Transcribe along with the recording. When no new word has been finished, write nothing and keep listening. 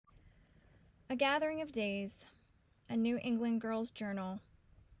A Gathering of Days, A New England Girl's Journal,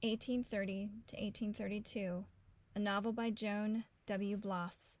 1830 to 1832, a novel by Joan W.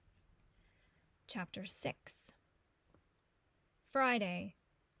 Bloss. Chapter 6. Friday,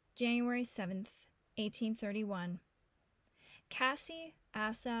 January 7th, 1831. Cassie,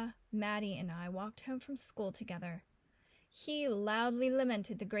 Asa, Maddie, and I walked home from school together. He loudly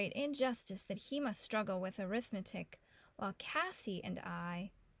lamented the great injustice that he must struggle with arithmetic, while Cassie and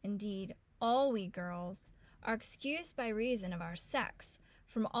I, indeed all we girls, are excused by reason of our sex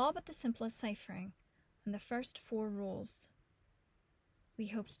from all but the simplest ciphering and the first 4 rules. We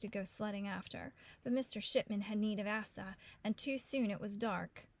hoped to go sledding after, but Mr. Shipman had need of Asa, and too soon it was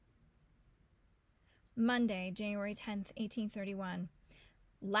dark. Monday, January 10th, 1831.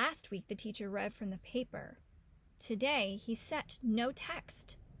 Last week the teacher read from the paper. Today he set no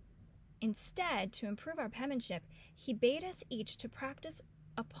text. Instead, to improve our penmanship, he bade us each to practice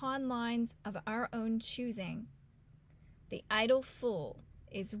upon lines of our own choosing. "The idle fool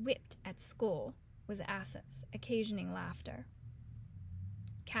is whipped at school," was Asa's, occasioning laughter.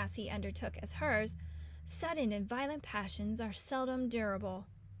 Cassie undertook as hers, "Sudden and violent passions are seldom durable."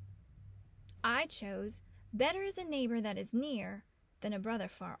 I chose, "Better is a neighbor that is near than a brother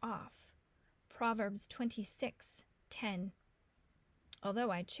far off." Proverbs 26:10. Although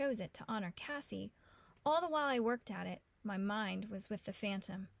I chose it to honor Cassie, all the while I worked at it, my mind was with the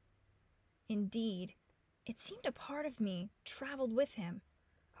phantom. Indeed, it seemed a part of me traveled with him,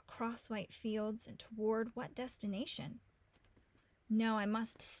 across white fields and toward what destination? "No, I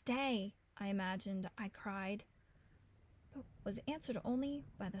must stay," I imagined. I cried, but was answered only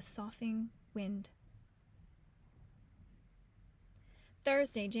by the soughing wind.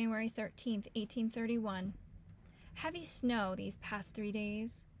 Thursday, January 13th, 1831. Heavy snow these past 3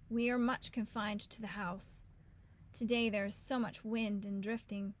 days. We are much confined to the house. Today there is so much wind and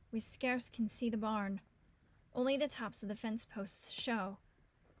drifting, we scarce can see the barn. Only the tops of the fence posts show,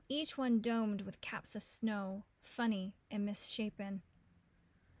 each one domed with caps of snow, funny and misshapen.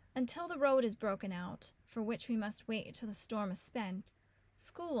 Until the road is broken out, for which we must wait till the storm is spent,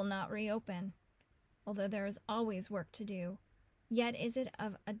 school will not reopen. Although there is always work to do, yet is it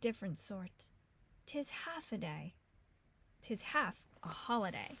of a different sort. 'Tis half a day. 'Tis half a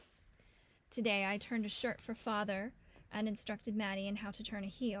holiday. Today I turned a shirt for Father and instructed Maddie in how to turn a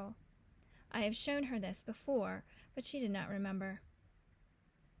heel. I have shown her this before, but she did not remember.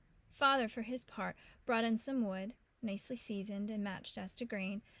 Father, for his part, brought in some wood, nicely seasoned and matched as to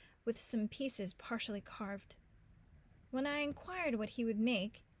grain, with some pieces partially carved. When I inquired what he would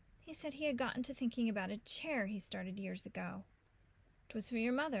make, he said he had gotten to thinking about a chair he started years ago. 'Twas for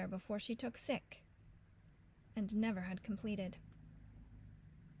your mother before she took sick, and never had completed.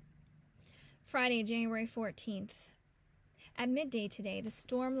 Friday, January 14th. At midday today the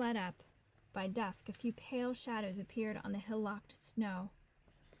storm let up. By dusk a few pale shadows appeared on the hill-locked snow.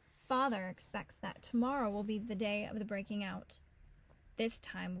 Father expects that tomorrow will be the day of the breaking out. This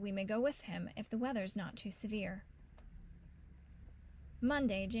time we may go with him if the weather's not too severe.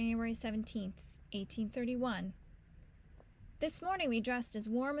 Monday, January 17th, 1831. This morning we dressed as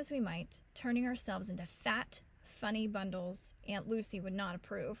warm as we might, turning ourselves into fat, funny bundles. Aunt Lucy would not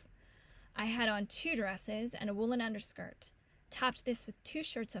approve. I had on 2 dresses and a woolen underskirt, topped this with 2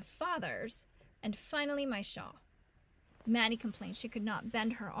 shirts of Father's, and finally my shawl. Maddie complained she could not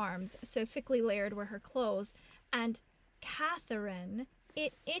bend her arms, so thickly layered were her clothes, and "Catherine,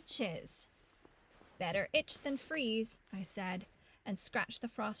 it itches." "Better itch than freeze," I said, and scratched the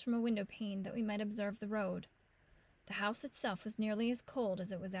frost from a window pane that we might observe the road. The house itself was nearly as cold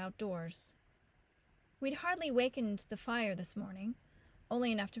as it was outdoors. We'd hardly wakened the fire this morning,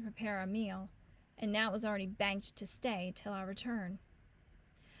 only enough to prepare our meal, and now it was already banked to stay till our return.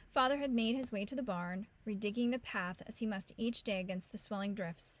 Father had made his way to the barn, redigging the path as he must each day against the swelling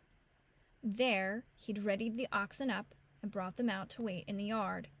drifts. There he'd readied the oxen up and brought them out to wait in the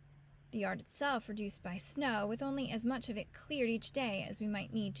yard itself reduced by snow, with only as much of it cleared each day as we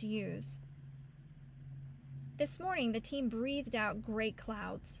might need to use. This morning the team breathed out great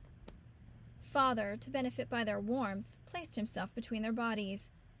clouds. Father, to benefit by their warmth, placed himself between their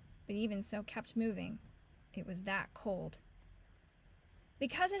bodies, but even so kept moving. It was that cold.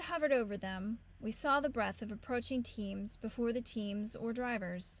 Because it hovered over them, we saw the breath of approaching teams before the teams or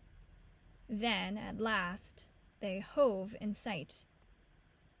drivers. Then, at last, they hove in sight.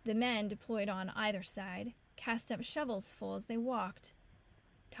 The men deployed on either side cast up shovels full as they walked,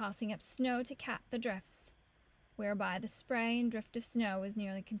 tossing up snow to cap the drifts, whereby the spray and drift of snow was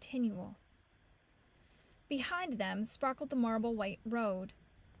nearly continual. Behind them sparkled the marble white road,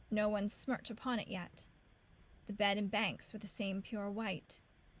 no one smirch upon it yet. The bed and banks were the same pure white.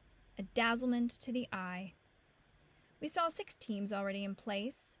 a dazzlement to the eye. We saw 6 teams already in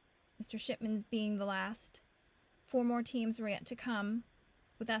place, Mr. Shipman's being the last. 4 more teams were yet to come.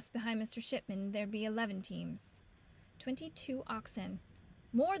 With us behind Mr. Shipman, there'd be 11 teams. 22 oxen.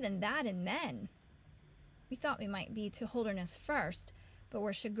 More than that in men. We thought we might be to Holderness first, but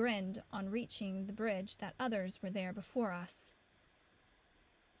were chagrined on reaching the bridge that others were there before us.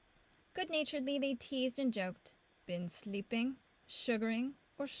 Good-naturedly they teased and joked, "Been sleeping, sugaring,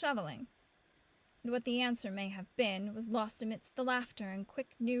 or shoveling?" And what the answer may have been was lost amidst the laughter and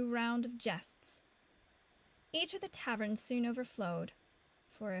quick new round of jests. Each of the taverns soon overflowed,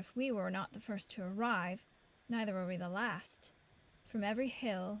 for if we were not the first to arrive, neither were we the last. From every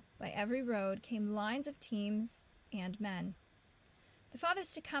hill, by every road, came lines of teams and men. The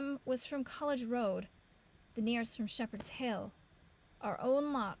farthest to come was from College Road, the nearest from Shepherd's Hill. Our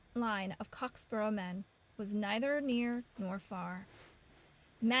own line of Coxborough men was neither near nor far.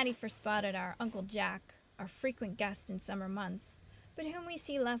 Mattie first spotted our Uncle Jack, our frequent guest in summer months, but whom we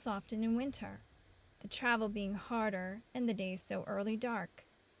see less often in winter, the travel being harder and the days so early dark.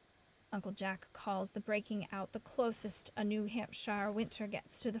 Uncle Jack calls the breaking out the closest a New Hampshire winter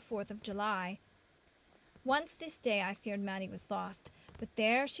gets to the 4th of July. Once this day I feared Mattie was lost, but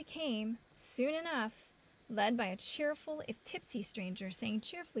there she came, soon enough, led by a cheerful, if tipsy stranger, saying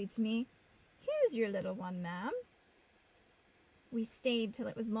cheerfully to me, "Here's your little one, ma'am." We stayed till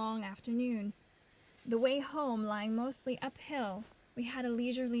it was long afternoon. The way home lying mostly uphill, we had a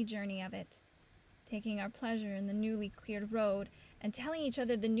leisurely journey of it, taking our pleasure in the newly cleared road and telling each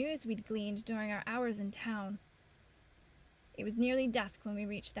other the news we'd gleaned during our hours in town. It was nearly dusk when we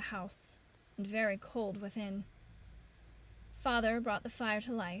reached the house, and very cold within. Father brought the fire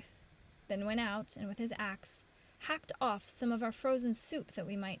to life, then went out and with his axe hacked off some of our frozen soup that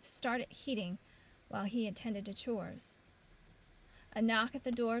we might start it heating while he attended to chores. A knock at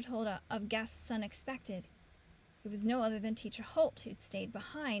the door told of guests unexpected. It was no other than Teacher Holt, who'd stayed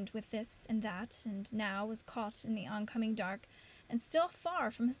behind with this and that, and now was caught in the oncoming dark and still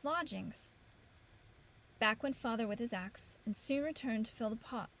far from his lodgings. Back went Father with his axe, and soon returned to fill the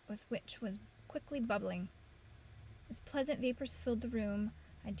pot with which was quickly bubbling. As pleasant vapors filled the room,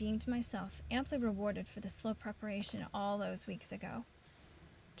 I deemed myself amply rewarded for the slow preparation all those weeks ago.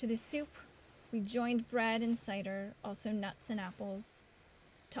 To the soup we joined bread and cider, also nuts and apples.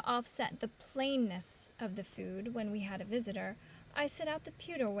 To offset the plainness of the food when we had a visitor, I set out the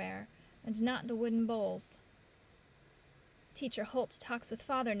pewterware and not the wooden bowls. Teacher Holt talks with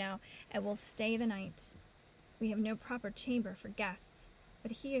Father now and will stay the night. We have no proper chamber for guests,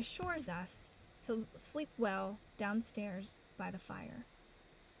 but he assures us he'll sleep well downstairs by the fire.